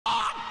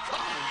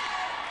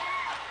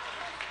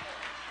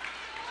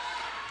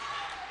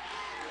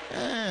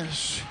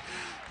says,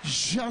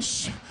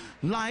 just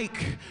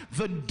like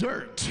the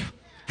dirt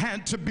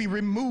had to be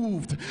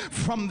removed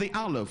from the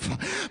olive,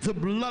 the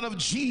blood of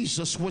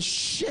Jesus was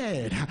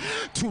shed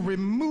to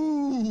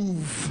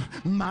remove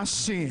my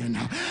sin.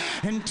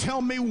 And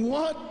tell me,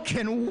 what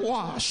can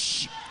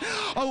wash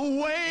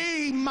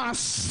away my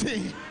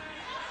sin?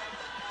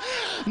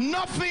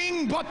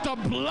 Nothing but the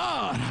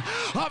blood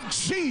of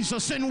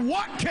Jesus. And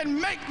what can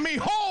make me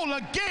whole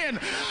again?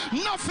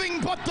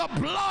 Nothing but the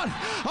blood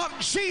of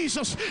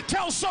Jesus.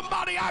 Tell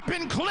somebody, I've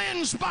been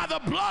cleansed by the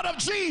blood of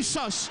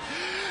Jesus.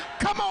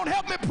 Come on,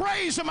 help me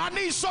praise him. I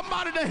need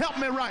somebody to help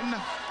me right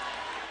now.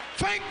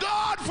 Thank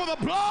God for the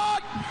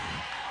blood.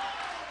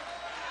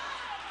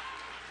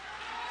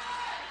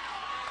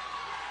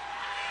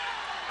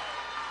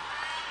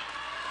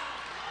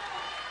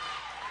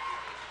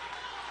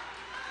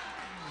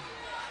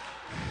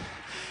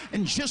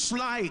 And just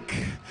like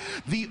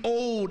the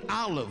old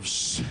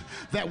olives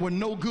that were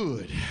no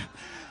good,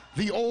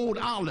 the old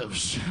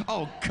olives,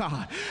 oh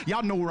God,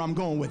 y'all know where I'm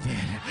going with it.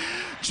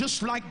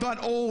 Just like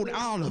that old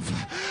olive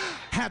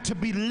had to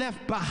be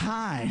left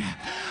behind,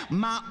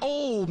 my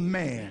old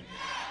man,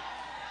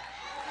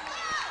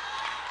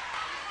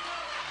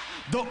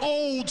 the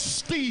old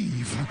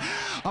Steve,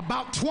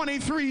 about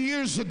 23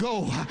 years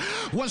ago,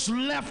 was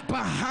left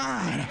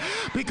behind.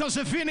 Because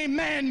if any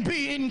man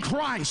be in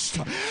Christ,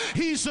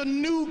 he's a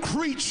new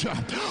creature.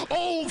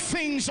 Old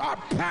things are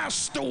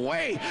passed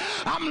away.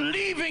 I'm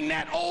leaving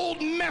that old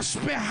mess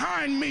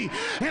behind me,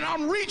 and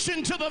I'm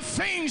reaching to the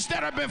things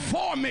that are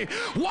before me.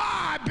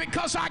 Why?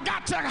 Because I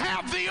got to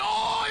have the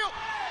oil.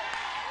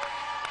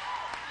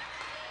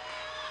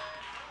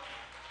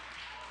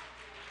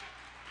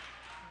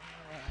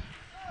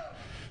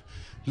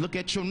 Look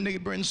at your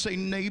neighbor and say,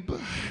 neighbor,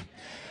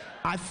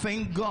 I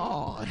thank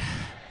God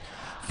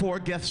for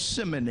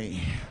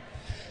Gethsemane.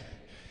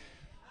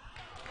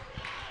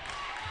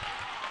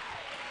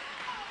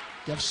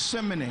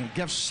 Gethsemane,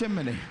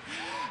 Gethsemane.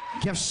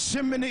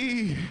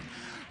 Gethsemane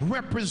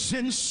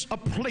represents a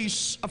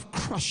place of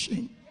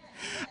crushing.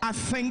 I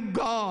thank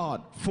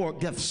God for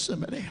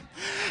Gethsemane.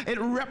 It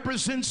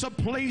represents a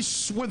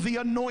place where the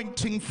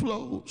anointing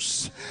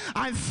flows.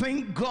 I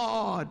thank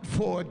God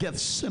for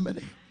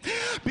Gethsemane.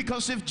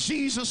 Because if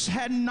Jesus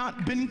had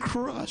not been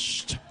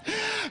crushed,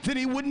 then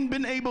he wouldn't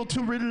been able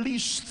to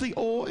release the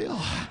oil.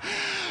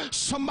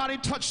 Somebody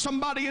touch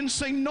somebody and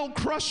say, no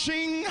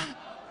crushing,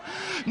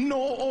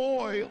 no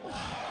oil.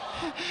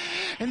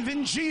 And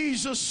then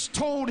Jesus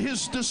told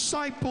his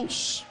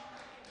disciples,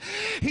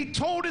 he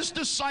told his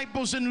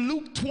disciples in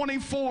Luke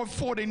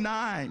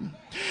 24:49,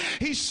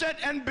 he said,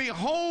 and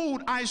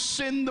behold, I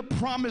send the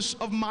promise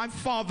of my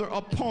Father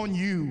upon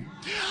you.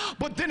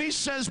 But then he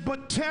says,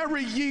 but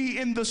tarry ye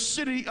in the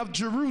city of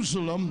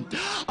Jerusalem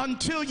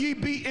until ye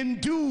be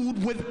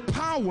endued with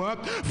power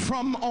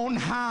from on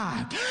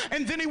high.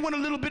 And then he went a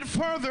little bit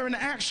further in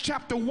Acts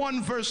chapter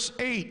 1 verse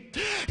 8.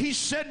 He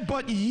said,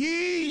 but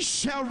ye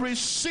shall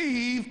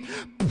receive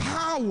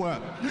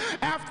power.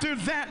 After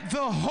that,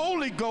 the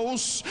Holy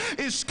Ghost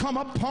is come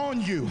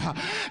upon you.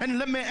 And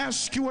let me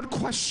ask you a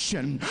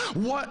question.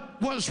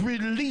 What was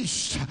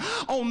released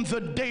on the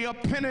day of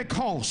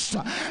Pentecost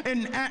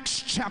in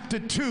Acts chapter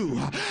 2?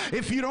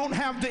 If you don't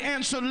have the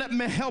answer, let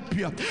me help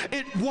you.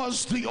 It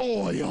was the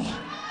oil.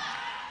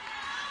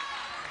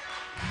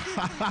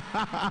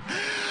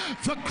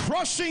 The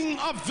crushing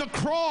of the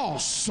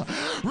cross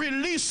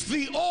released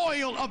the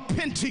oil of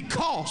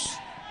Pentecost.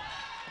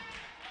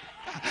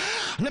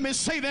 Let me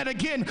say that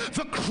again.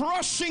 The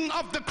crushing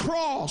of the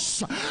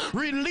cross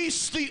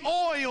released the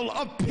oil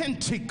of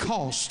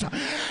Pentecost.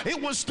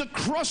 It was the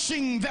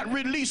crushing that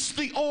released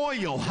the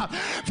oil.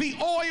 The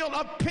oil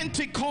of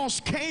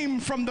Pentecost came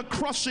from the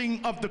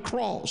crushing of the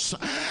cross.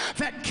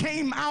 That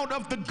came out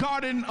of the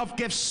Garden of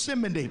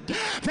Gethsemane.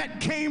 That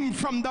came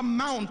from the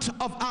Mount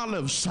of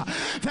Olives.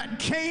 That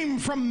came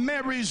from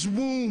Mary's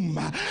womb.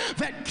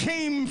 That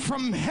came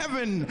from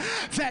heaven.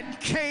 That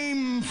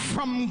came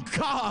from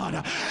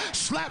God.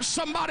 Slap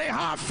somebody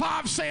high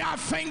five, say, I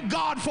thank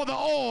God for the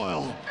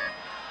oil.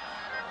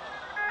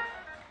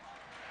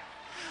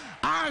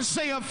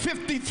 Isaiah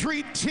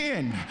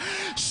 53:10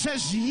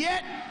 says,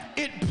 yet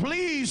it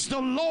pleased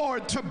the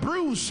Lord to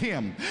bruise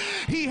him.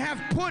 He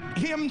hath put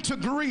him to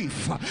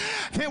grief.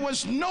 There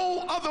was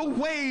no other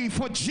way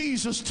for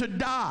Jesus to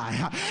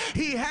die.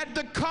 He had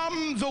to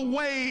come the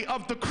way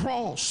of the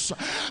cross,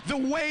 the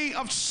way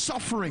of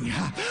suffering.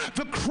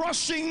 The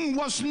crushing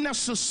was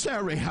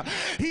necessary.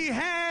 He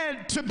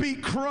had to be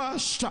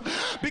crushed,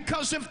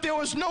 because if there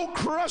was no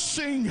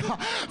crushing,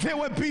 there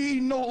would be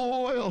no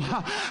oil.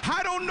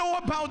 I don't know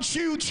about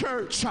you,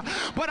 church,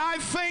 but I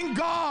thank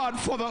God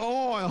for the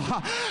oil.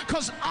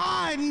 Because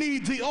I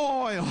need the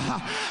oil.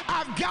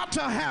 I've got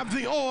to have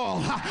the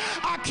oil.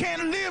 I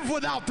can't live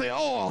without the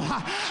oil.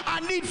 I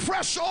need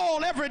fresh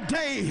oil every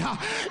day.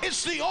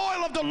 It's the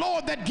oil of the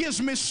Lord that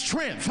gives me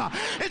strength.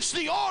 It's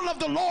the oil of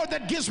the Lord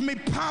that gives me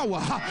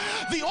power.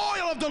 The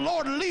oil of the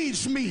Lord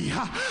leads me.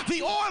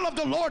 The oil of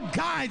the Lord Lord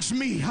guides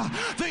me.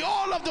 The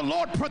oil of the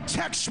Lord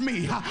protects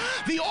me.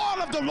 The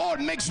oil of the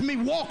Lord makes me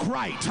walk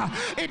right.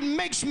 It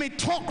makes me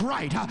talk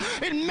right.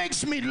 It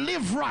makes me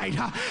live right.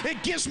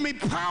 It gives me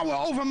power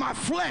over my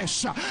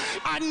flesh.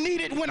 I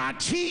need it when I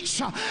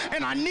teach,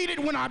 and I need it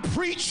when I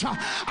preach.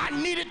 I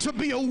need it to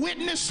be a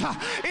witness.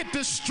 It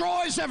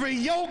destroys every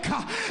yoke.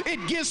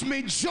 It gives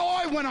me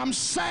joy when I'm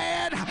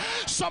sad.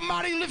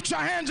 Somebody lift your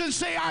hands and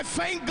say, I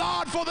thank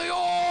God for the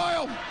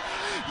oil.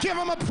 Give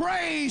him a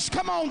praise.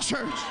 Come on,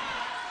 church.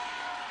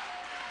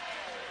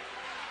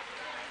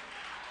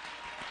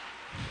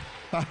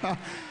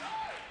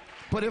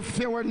 But if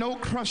there were no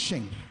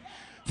crushing,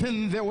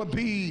 then there would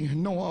be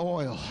no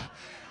oil.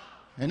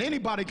 And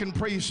anybody can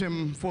praise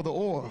him for the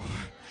oil.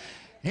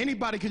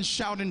 Anybody can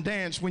shout and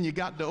dance when you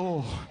got the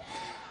oil.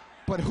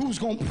 But who's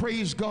going to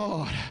praise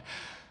God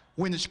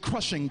when it's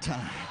crushing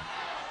time?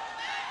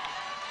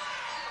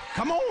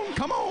 Come on,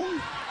 come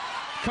on.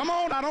 Come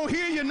on, I don't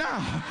hear you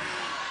now.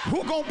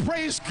 Who's going to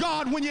praise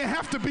God when you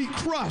have to be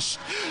crushed?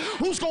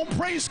 Who's going to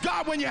praise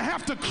God when you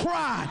have to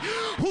cry?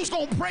 Who's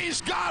going to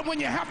praise God when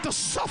you have to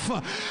suffer?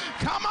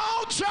 Come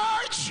on,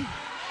 church.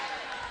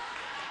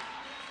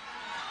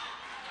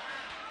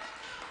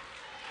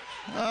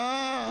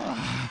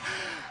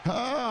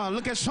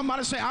 Look at somebody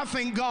and say, I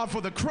thank God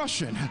for the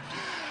crushing.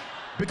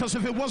 Because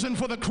if it wasn't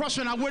for the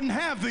crushing, I wouldn't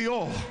have the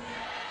oil.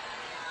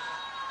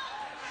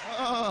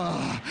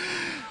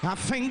 I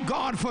thank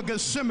God for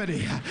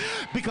Gethsemane,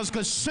 because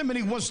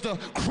Gethsemane was the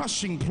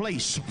crushing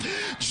place.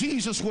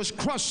 Jesus was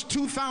crushed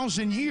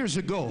 2,000 years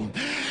ago.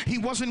 He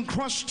wasn't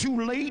crushed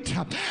too late,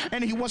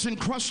 and he wasn't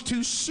crushed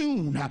too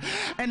soon.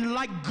 And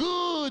like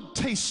good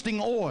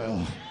tasting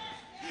oil,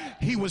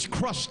 he was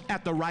crushed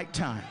at the right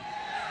time.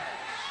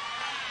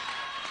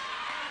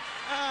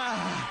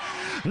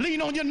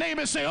 Lean on your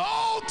neighbor and say,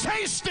 oh,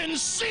 taste and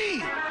see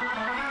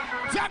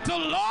that the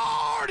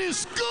Lord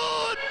is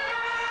good.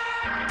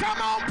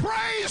 Come on,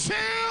 praise him.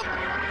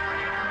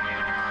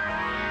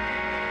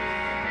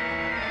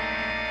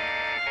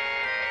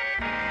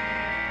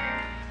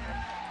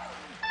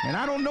 And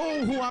I don't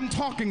know who I'm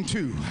talking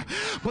to,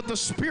 but the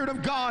Spirit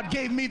of God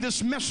gave me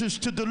this message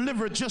to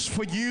deliver just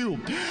for you.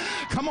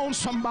 Come on,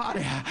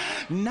 somebody.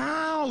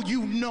 Now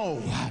you know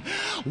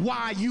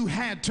why you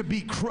had to be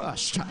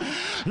crushed.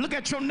 Look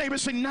at your neighbor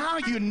and say, now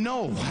you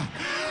know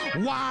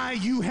why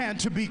you had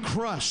to be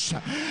crushed.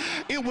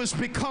 It was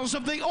because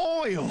of the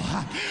oil.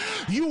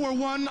 You were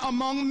one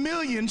among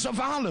millions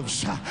of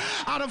olives.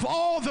 Out of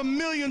all the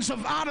millions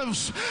of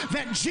olives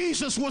that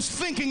Jesus was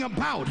thinking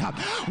about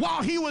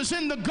while he was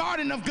in the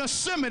Garden of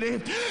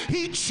Gethsemane,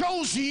 he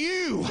chose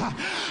you.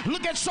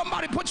 Look at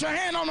somebody, put your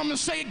hand on them and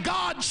say,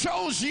 God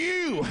chose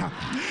you.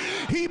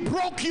 He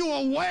broke you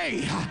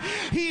away.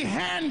 He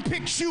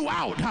handpicked you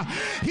out.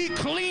 He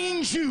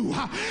cleaned you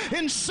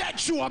and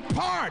set you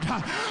apart.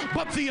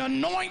 But the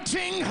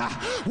anointing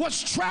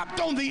was trapped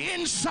on the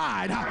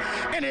inside,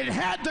 and it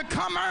had to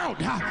come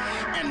out.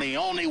 And the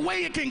only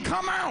way it can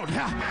come out,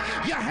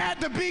 you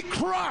had to be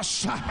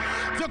crushed.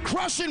 The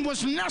crushing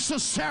was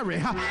necessary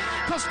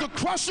because the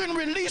crushing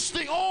released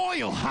the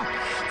oil.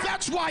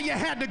 That's why you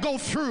had to go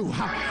through.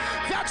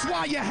 That's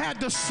why you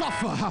had to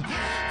suffer.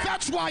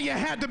 That's why you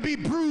had to be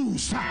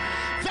bruised.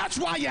 That's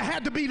why you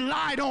had to be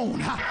lied on.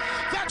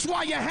 That's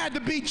why you had to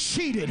be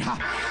cheated.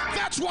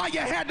 That's why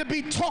you had to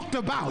be talked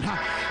about.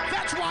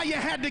 That's why you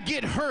had to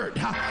get hurt.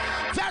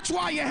 That's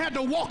why you had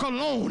to walk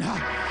alone,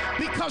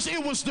 because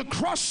it was the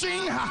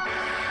crushing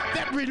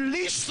that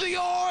released the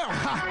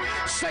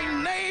oil. Say,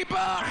 neighbor,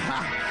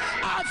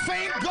 I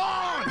thank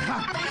God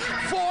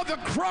for the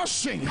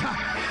crushing.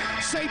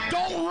 Say,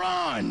 don't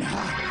run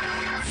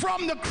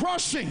from the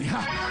crushing.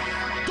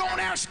 Don't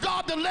ask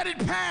God to let it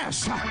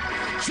pass.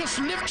 Just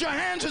lift your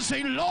hands and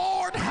say,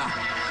 Lord,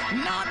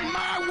 not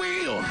my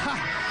will.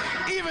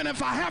 Even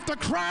if I have to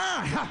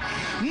cry,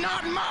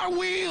 not my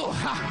will.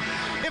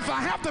 If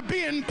I have to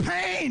be in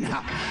pain,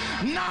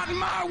 not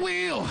my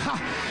will.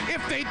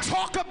 If they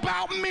talk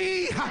about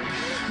me,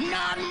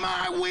 not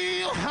my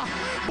will,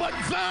 but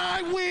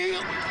thy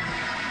will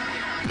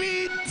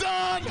be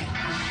done.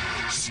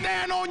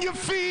 Stand on your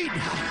feet,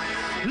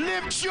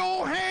 lift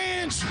your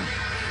hands,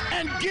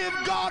 and give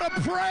God a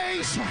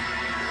praise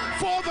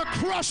for the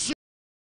crushing.